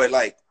 But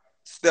like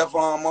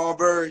Stephon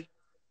Marbury,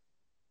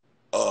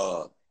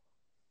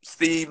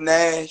 Steve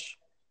Nash,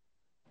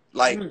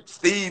 like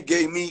Steve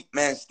gave me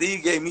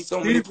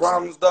so many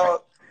problems,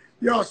 dog.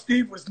 Yo,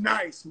 Steve was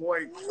nice,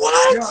 boy.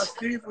 What? Yo,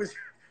 Steve was.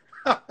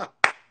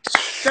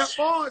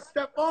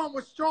 Stephon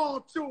was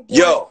strong too, boy.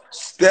 Yo,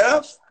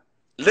 Steph,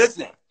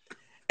 listen,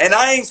 and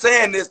I ain't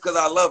saying this because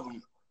I love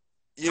him.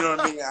 You know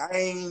what I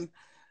mean?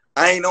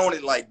 I ain't on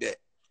it like that.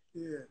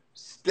 Yeah.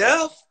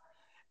 Steph,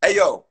 hey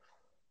yo,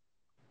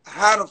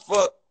 how the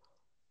fuck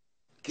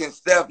can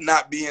Steph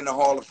not be in the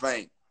Hall of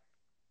Fame?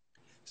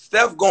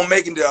 Steph gonna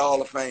make it to the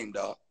Hall of Fame,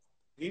 dog.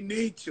 He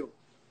need to.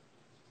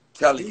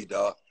 Telling you,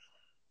 dog.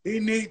 He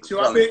need to.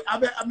 I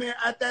mean,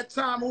 at that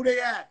time, who they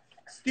at?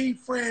 Steve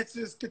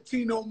Francis,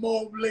 Catino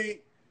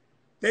Mobley.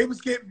 They was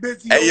getting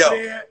busy over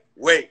there.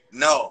 Wait,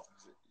 no.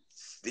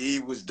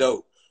 Steve was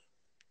dope.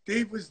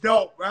 Steve was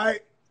dope,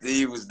 right?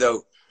 Steve was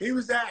dope. He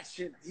was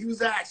action.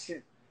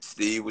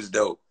 Steve was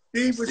dope.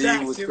 Steve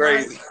was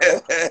crazy.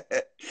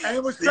 Right? And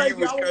it was Steve crazy.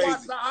 was I would crazy.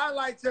 watch the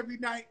highlights every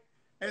night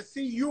and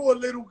see you, a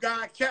little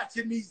guy,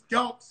 catching these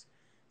dunks.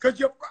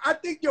 Because I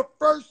think your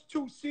first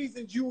 2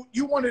 seasons,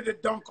 you wanted to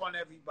dunk on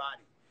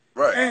everybody.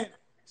 Right. And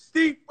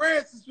Steve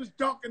Francis was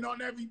dunking on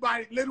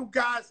everybody, little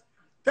guys.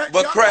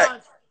 But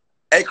Crack,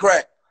 hey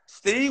Crack,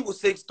 Steve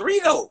was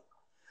 6'3" though.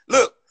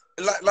 Look,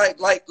 like,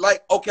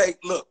 okay,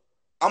 look,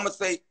 I'm gonna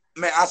say,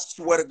 man, I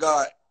swear to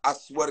God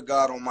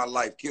on my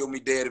life, kill me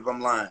dead if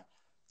I'm lying.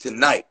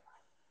 Tonight,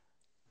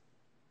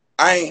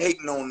 I ain't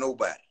hating on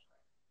nobody,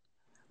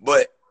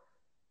 but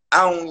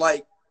I don't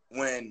like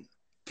when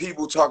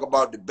people talk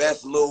about the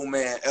best little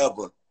man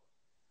ever,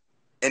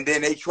 and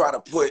then they try to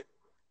put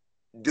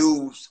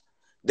dudes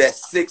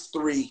that's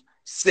 6'3",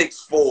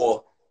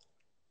 6'4"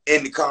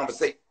 in the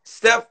conversation.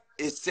 Steph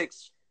is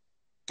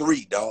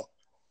 6'3", dog.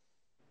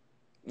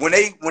 When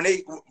they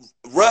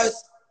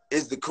Russ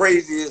is the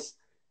craziest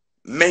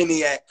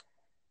maniac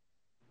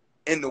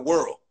in the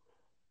world.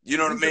 You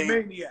know what I mean? He's a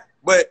maniac.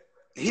 But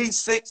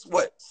he's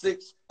 6'4",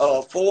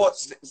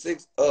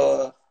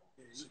 6'4"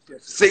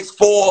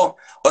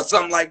 or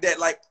something like that.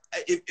 Like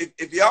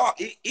if y'all,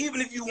 even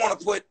if you want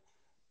to put,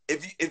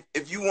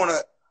 if you want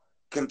to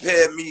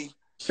compare me.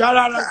 Shout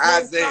out to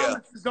Isaiah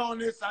Thomas is on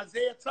this.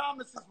 Isaiah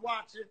Thomas is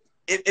watching.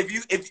 If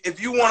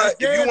you want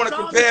to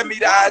compare me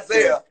to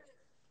Isaiah,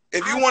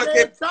 if you want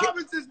to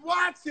Thomas is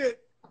watching.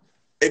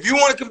 If you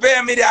want to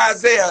compare me to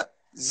Isaiah,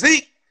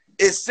 Zeke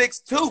is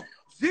 6'2".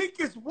 Zeke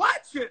is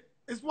watching.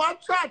 Is what I'm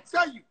trying to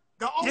tell you.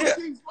 The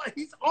OG's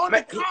he's on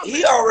the comment.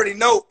 He already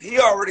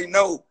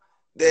know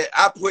that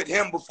I put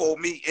him before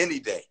me any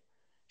day.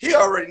 He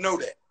already know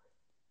that.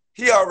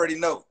 He already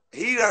know.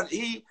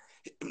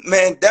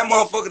 Man, that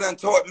motherfucker done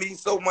taught me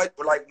so much.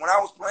 But like when I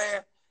was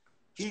playing,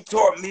 he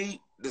taught me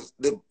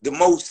the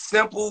most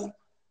simple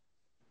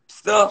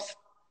stuff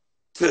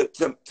to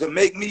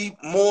make me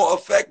more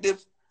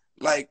effective.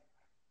 Like,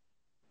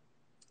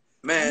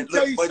 man,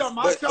 look, but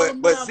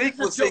Zeke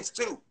was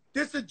 6'2".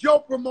 This is a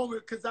joke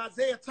moment because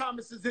Isaiah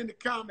Thomas is in the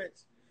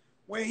comments.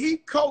 When he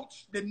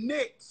coached the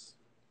Knicks,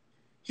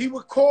 he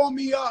would call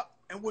me up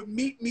and would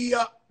meet me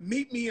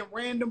in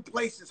random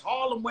places,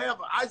 Harlem,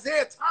 wherever.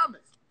 Isaiah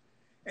Thomas.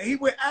 And he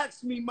would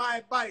ask me my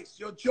advice.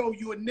 Yo, Joe,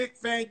 you a Knicks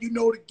fan, you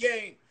know the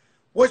game.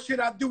 What should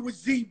I do with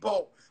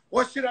Zebo?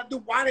 What should I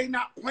do? Why they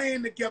not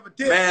playing together?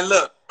 Man,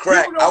 look,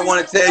 Crack, I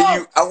want to tell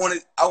you, I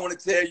want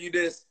to tell you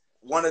this.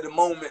 One of the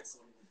moments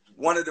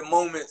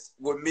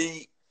with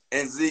me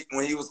and Zeke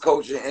when he was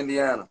coaching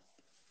Indiana.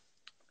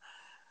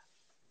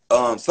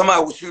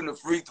 Somebody was shooting a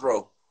free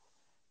throw,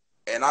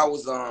 and I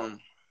was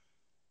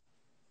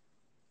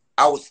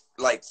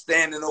like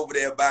standing over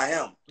there by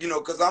him, you know,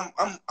 because I'm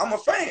a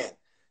fan.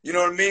 You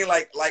know what I mean?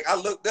 Like I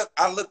looked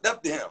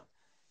up to him.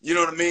 You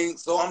know what I mean?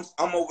 So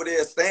I'm over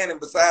there standing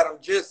beside him,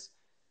 just,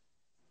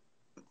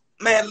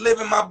 man,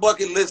 living my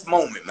bucket list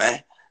moment,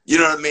 man. You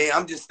know what I mean?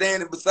 I'm just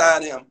standing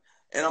beside him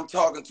and I'm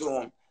talking to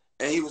him,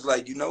 and he was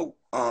like, you know,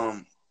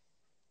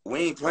 we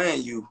ain't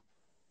playing you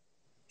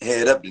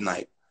head up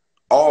tonight.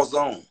 All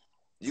zone.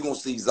 You gonna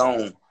see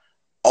zone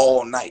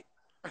all night.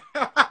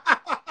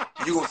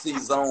 You gonna see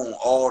zone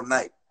all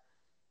night.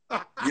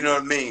 You know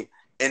what I mean?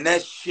 And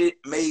that shit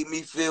made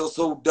me feel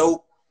so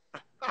dope.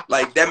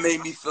 Like, that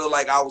made me feel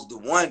like I was the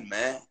one,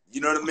 man.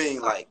 You know what I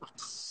mean? Like,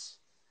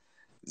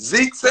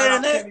 Zeke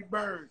saying that. Kenny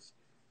Burns.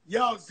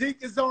 Yo,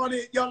 Zeke is on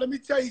it. Yo, let me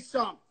tell you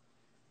something.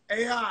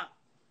 AI.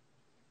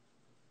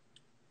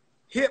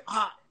 Hip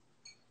hop.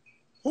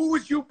 Who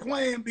was you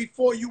playing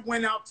before you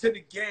went out to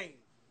the game?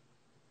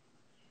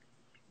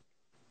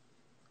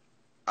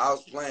 I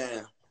was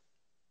playing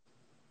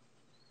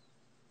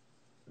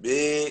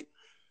Big.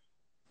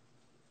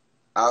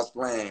 I was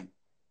playing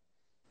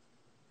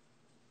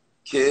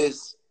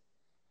Kiss.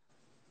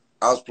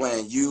 I was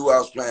playing you. I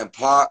was playing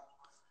Pop.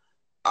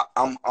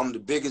 I'm the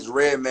biggest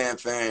Redman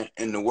fan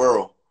in the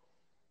world.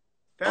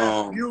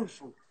 That's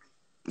beautiful.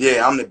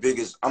 Yeah, I'm the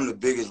biggest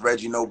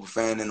Reggie Noble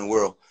fan in the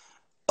world.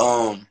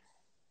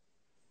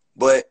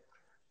 But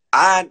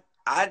I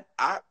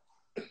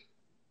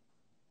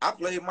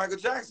played Michael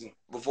Jackson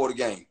before the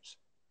games.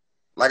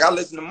 Like, I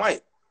listened to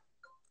Mike.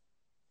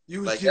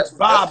 You was Like, just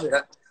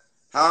vibing.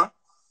 Huh?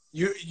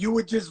 You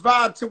would just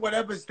vibe to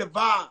whatever's the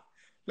vibe.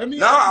 Let me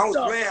No, ask I you was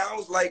something.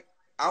 playing.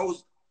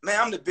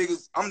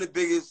 I'm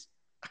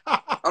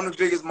the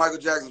biggest Michael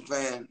Jackson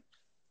fan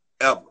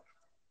ever.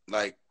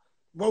 Like,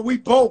 Well, we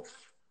both.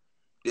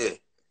 yeah.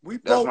 We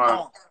both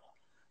are.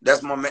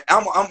 That's my man.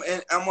 I'm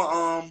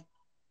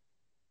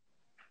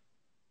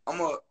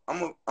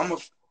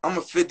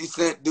a 50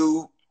 Cent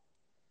dude.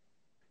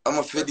 I'm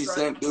a 50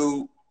 Cent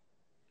dude.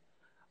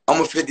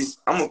 I'm a 50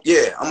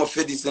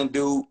 Cent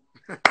dude.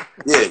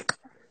 Yeah.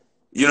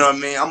 You know what I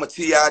mean? I'm a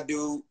T.I.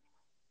 dude.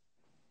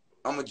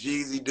 I'm a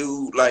Jeezy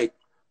dude. Like,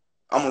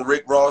 I'm a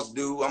Rick Ross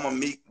dude. I'm a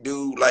Meek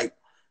dude. Like,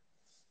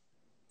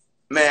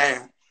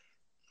 man,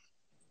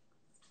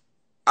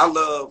 I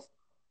love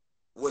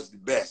what's the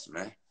best,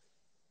 man.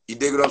 You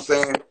dig what I'm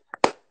saying?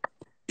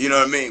 You know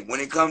what I mean? When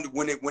it come to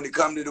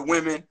the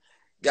women,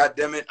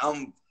 goddamn it,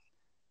 I'm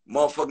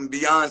motherfucking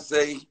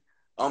Beyonce.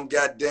 I'm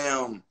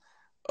goddamn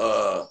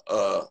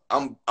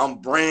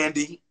I'm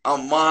Brandy.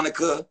 I'm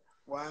Monica.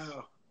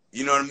 Wow.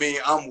 You know what I mean?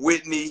 I'm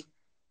Whitney.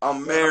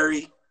 I'm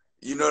Mary.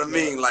 You know what I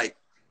mean? Like,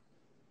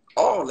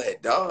 all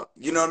that, dog.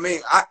 You know what I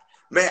mean?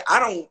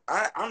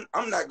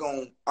 I'm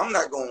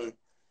not gonna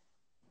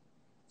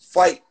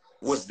fight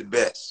what's the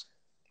best.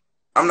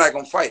 I'm not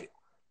gonna fight it.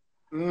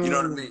 You know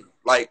what I mean?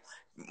 Like,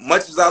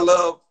 much as I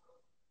love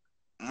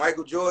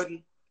Michael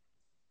Jordan,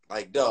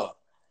 like, dog,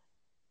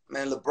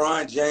 man,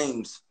 LeBron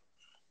James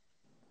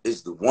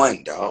is the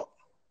one, dog.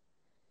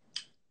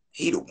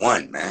 He the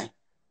one, man.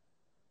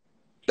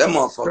 That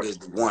motherfucker is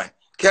the one.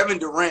 Kevin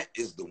Durant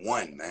is the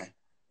one, man.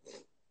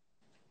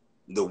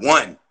 The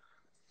one.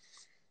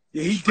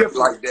 Yeah, he's different.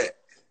 Like that.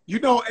 You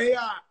know,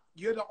 AI,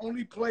 you're the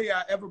only player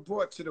I ever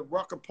brought to the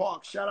Rucker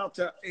Park. Shout out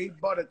to A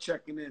Butter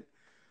checking in.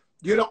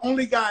 You're the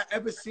only guy I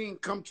ever seen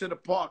come to the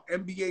park,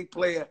 NBA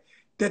player,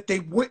 that they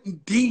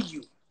wouldn't D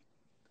you.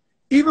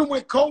 Even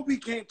when Kobe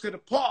came to the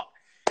park,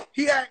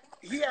 he had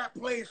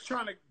players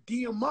trying to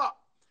D him up.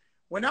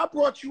 When I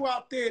brought you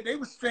out there, they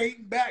was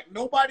fading back.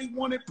 Nobody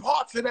wanted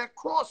parts of that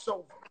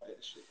crossover. That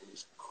shit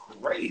was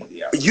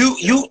crazy.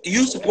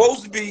 You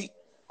supposed to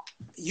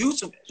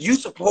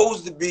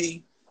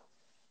be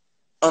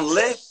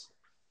unless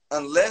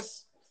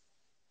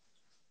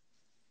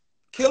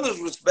killers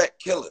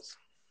respect killers.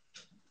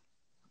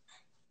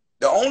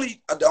 The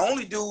only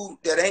dude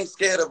that ain't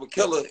scared of a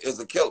killer is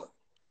a killer.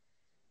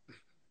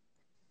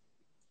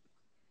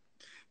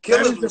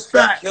 Killers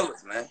respect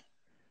killers, man.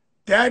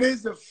 That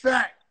is a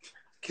fact.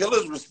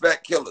 Killers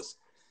respect killers.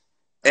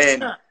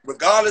 And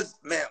regardless,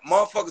 man,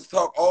 motherfuckers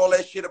talk all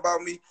that shit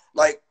about me.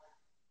 Like,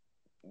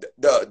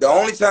 the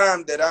only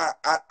time that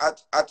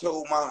I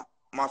told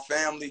my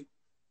family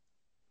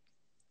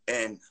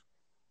and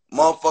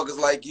motherfuckers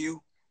like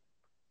you,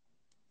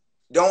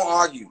 don't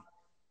argue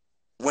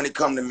when it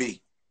come to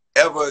me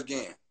ever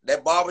again.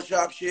 That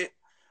barbershop shit,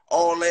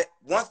 all that.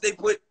 Once they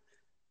put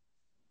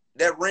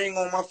that ring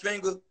on my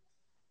finger,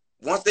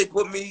 once they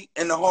put me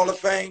in the Hall of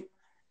Fame,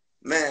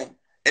 man,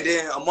 and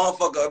then a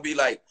motherfucker will be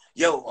like,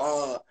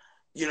 yo,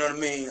 you know what I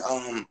mean?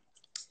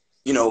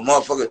 You know,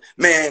 motherfucker,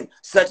 man,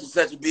 such and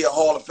such will be a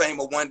Hall of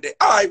Famer one day.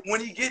 All right,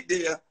 when he get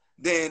there,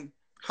 then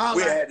we'll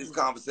have this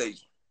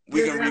conversation.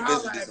 We can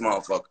revisit this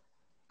motherfucker.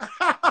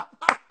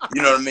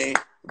 You know what I mean?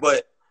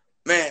 But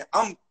man,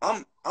 I'm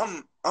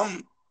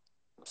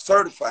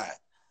certified.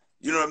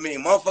 You know what I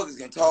mean? Motherfuckers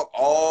can talk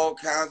all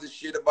kinds of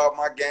shit about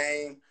my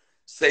game,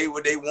 say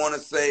what they want to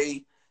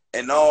say,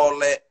 and all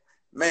that.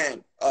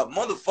 Man, a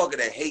motherfucker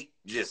that hate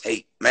just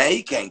hate. Man,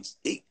 he can't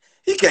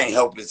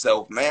help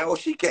himself, man, or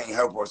she can't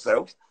help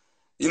herself.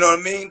 You know what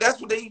I mean?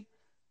 That's what they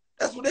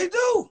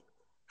do.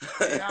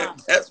 Yeah.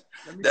 that's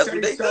Let me that's tell what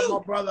you they something, do.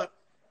 my brother.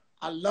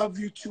 I love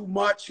you too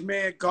much,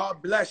 man. God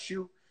bless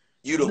you.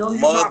 You the know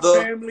mother you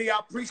my family. I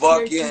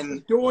appreciate you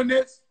for doing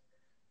this.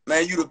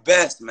 Man, you the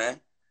best, man.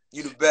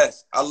 You the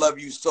best. I love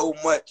you so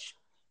much,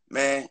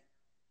 man.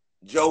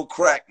 Joe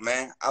Crack,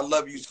 man. I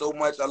love you so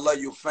much. I love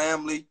your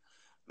family.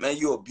 Man,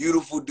 you a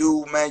beautiful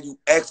dude, man. You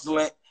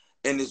excellent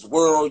in this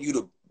world.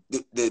 You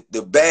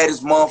the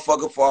baddest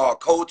motherfucker for our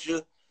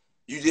culture.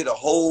 You did a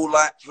whole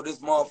lot for this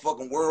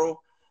motherfucking world,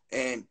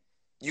 and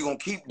you gonna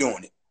keep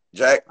doing it,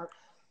 Jack.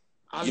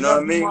 I you know love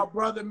what I mean? My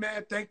brother,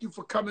 man. Thank you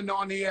for coming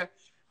on here.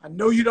 I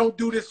know you don't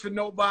do this for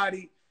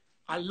nobody.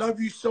 I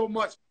love you so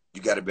much.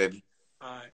 You got it, baby. All right.